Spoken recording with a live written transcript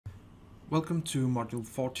Welcome to module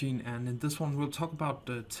 14, and in this one we'll talk about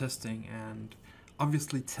testing. And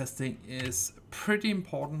obviously testing is pretty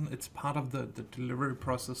important. It's part of the delivery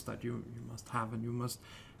process that you must have, and you must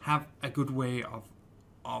have a good way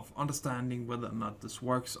of understanding whether or not this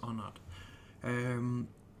works or not.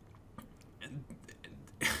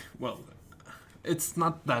 Well, it's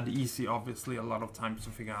not that easy, obviously, a lot of times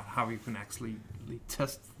to figure out how you can actually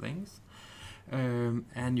test things.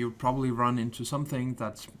 And you'll probably run into something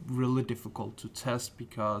that's really difficult to test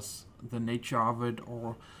because the nature of it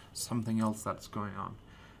or something else that's going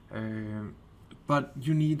on. But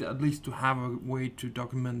you need at least to have a way to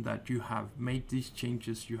document that you have made these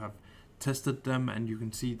changes, you have tested them, and you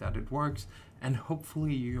can see that it works. And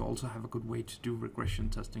hopefully you also have a good way to do regression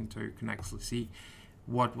testing so you can actually see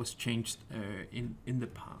what was changed in the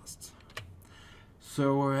past.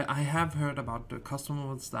 So I have heard about the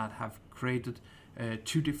customers that have created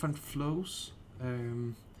two different flows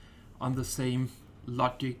on the same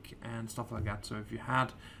logic and stuff like that. So if you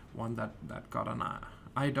had one that got an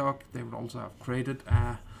IDOC, they would also have created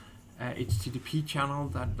a HTTP channel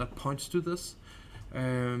that points to this.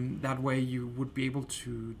 That way you would be able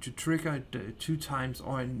to trigger it 2 times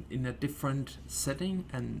or in a different setting,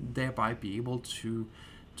 and thereby be able to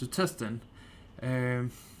test in.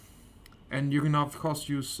 And you can of course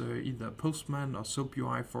use either Postman or SAP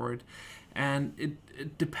UI for it, and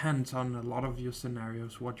it depends on a lot of your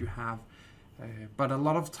scenarios what you have. But a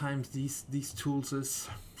lot of times these tools is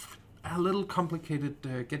a little complicated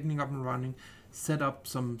getting up and running. Set up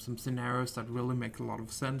some scenarios that really make a lot of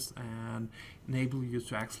sense and enable you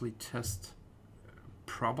to actually test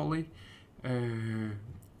properly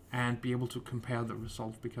and be able to compare the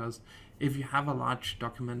results, because if you have a large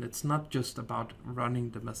document, it's not just about running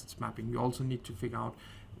the message mapping. You also need to figure out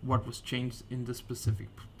what was changed in the specific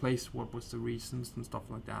place, what was the reasons and stuff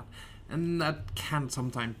like that, and that can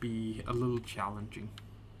sometimes be a little challenging.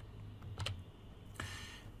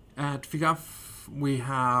 At Figaf, we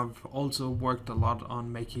have also worked a lot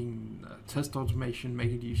on making test automation,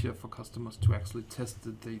 make it easier for customers to actually test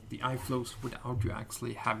the iFlows without you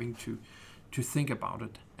actually having to think about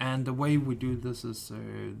it. And the way we do this is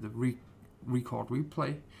the record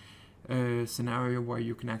replay scenario, where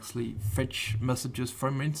you can actually fetch messages for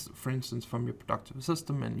instance from your productive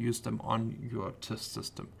system and use them on your test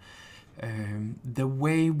system. The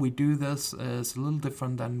way we do this is a little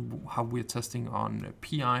different than how we're testing on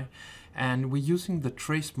PI, and we're using the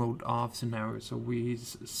trace mode of scenario. So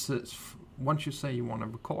once you say you want to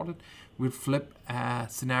record it, we'll flip a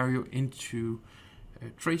scenario into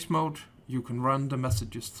trace mode. You can run the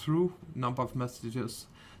messages through, number of messages.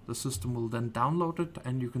 The system will then download it,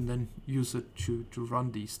 and you can then use it to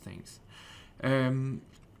run these things. And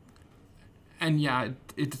yeah,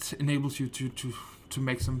 it enables you to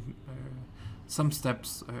make some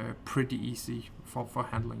steps pretty easy for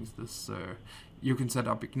handling this. You can set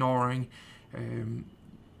up ignoring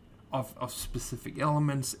of specific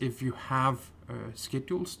elements if you have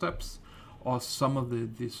scheduled steps, or some of the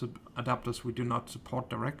adapters we do not support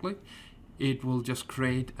directly. It will just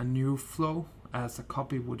create a new flow as a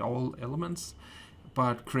copy with all elements,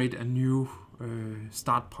 but create a new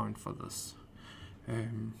start point for this.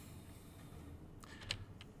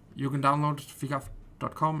 You can download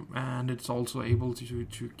figaf.com, and it's also able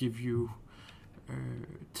to give you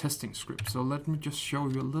testing scripts. So let me just show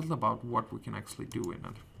you a little about what we can actually do in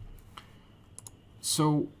it.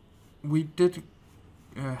 So we did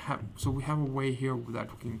we have a way here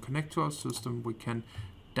that we can connect to our system. We can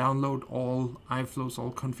download all iFlows, all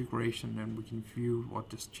configuration, and we can view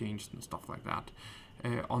what is changed and stuff like that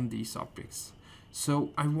on these objects.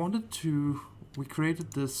 So we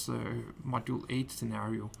created this module 8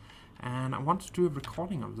 scenario, and I want to do a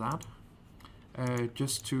recording of that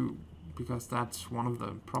because that's one of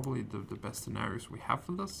the probably the best scenarios we have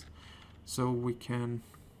for this. So we can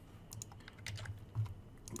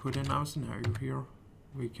put in our scenario here.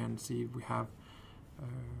 We can see we have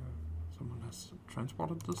someone has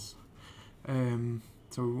transported this.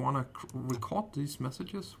 So we want to record these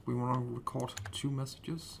messages. We want to record 2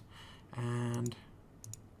 messages, and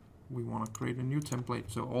we want to create a new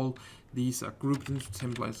template. So all these are grouped into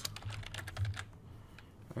templates.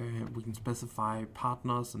 We can specify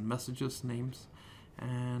partners and messages names,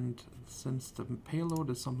 and since the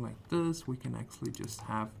payload is something like this, we can actually just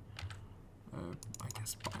have I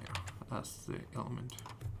guess buyer as the element.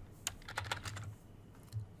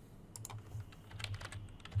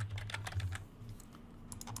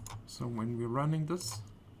 So when we're running this,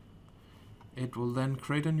 it will then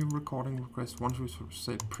create a new recording request. Once we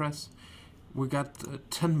say press, we got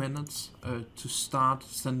 10 minutes to start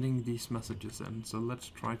sending these messages in. So let's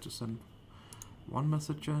try to send one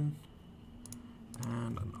message in,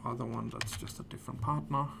 and another one that's just a different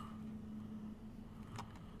partner.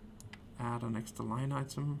 Add an extra line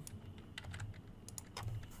item.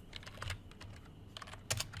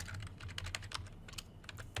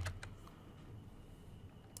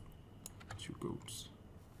 Two goats.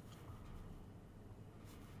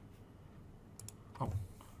 Oh.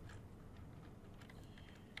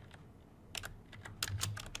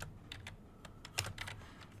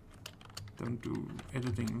 Don't do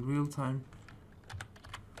editing in real time.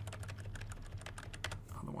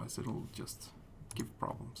 Otherwise it'll just give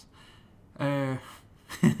problems. I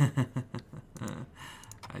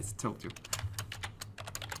told you.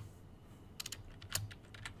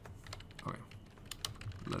 Okay,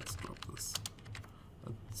 let's drop this.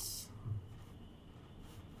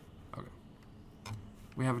 Okay.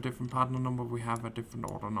 We have a different partner number, we have a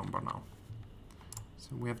different order number now.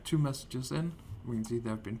 So we have two messages in. We can see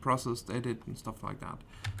they've been processed, edited, and stuff like that.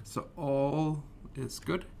 So all is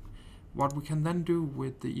good. What we can then do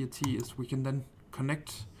with the ERT is we can then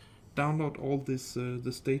connect, download all this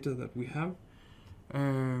data that we have,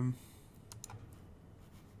 and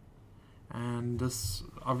this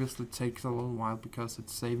obviously takes a little while because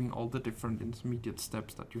it's saving all the different intermediate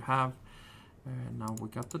steps that you have. Now we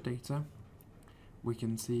got the data. We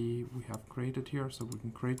can see we have created here, so we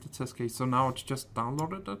can create the test case. So now it's just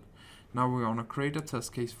downloaded it. Now we're gonna create a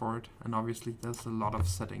test case for it, and obviously there's a lot of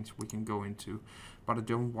settings we can go into, but I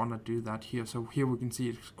don't want to do that here. So here we can see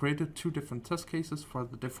it's created two different test cases for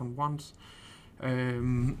the different ones,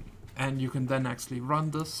 and you can then actually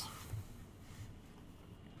run this,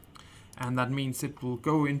 and that means it will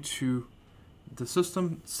go into the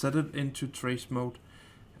system, set it into trace mode,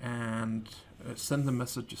 and send the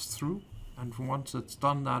messages through. And once it's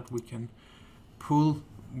done that, we can pull,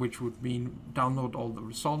 which would mean download all the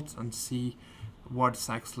results and see what's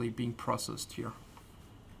actually being processed here.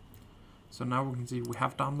 So now we can see we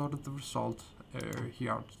have downloaded the result.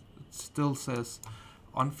 Here it still says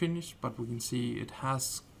unfinished, but we can see it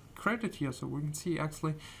has created here. So we can see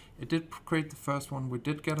actually it did create the first one. We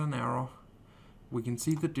did get an error. We can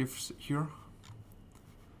see the diffs here.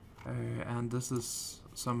 And this is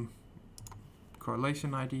some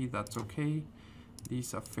correlation ID, that's okay.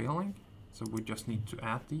 These are failing. So we just need to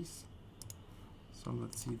add these. So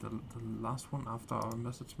let's see the last one after our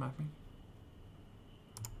message mapping.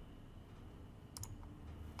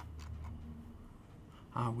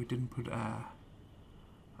 We didn't put a...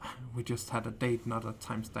 we just had a date, not a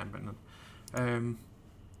timestamp in it.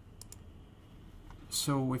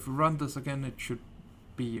 So if we run this again, it should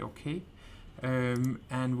be okay.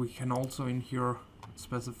 And we can also in here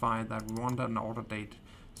specify that we want an order date.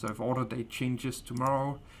 So if order date changes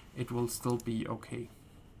tomorrow, it will still be okay.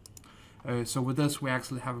 So with this, we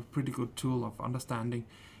actually have a pretty good tool of understanding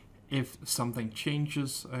if something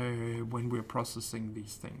changes when we're processing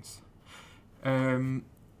these things.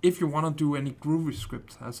 If you want to do any Groovy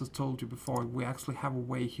script, as I told you before, we actually have a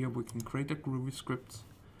way here we can create a Groovy script,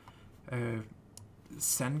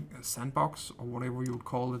 sandbox or whatever you would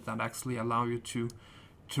call it, that actually allow you to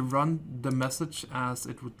run the message as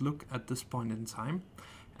it would look at this point in time.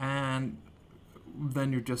 And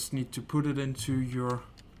then you just need to put it into your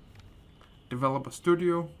developer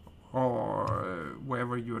studio or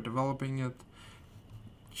wherever you are developing it.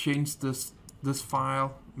 Change this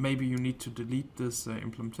file. Maybe you need to delete this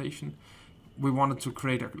implementation. We wanted to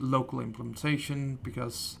create a local implementation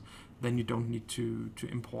because then you don't need to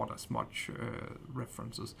import as much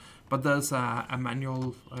references. But there's a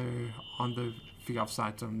manual on the Figaf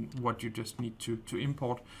site on what you just need to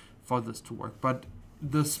import for this to work. But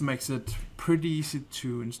this makes it pretty easy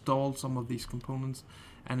to install some of these components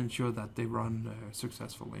and ensure that they run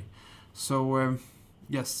successfully. So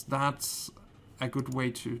yes, that's a good way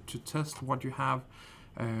to test what you have,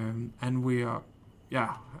 and we are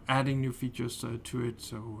adding new features to it,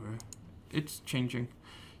 so it's changing.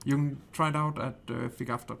 You can try it out at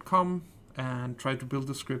figaf.com and try to build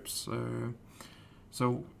the scripts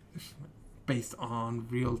so based on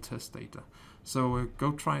real test data. So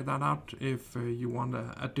go try that out if you want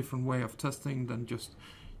a different way of testing than just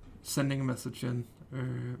sending a message in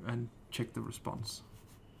and check the response.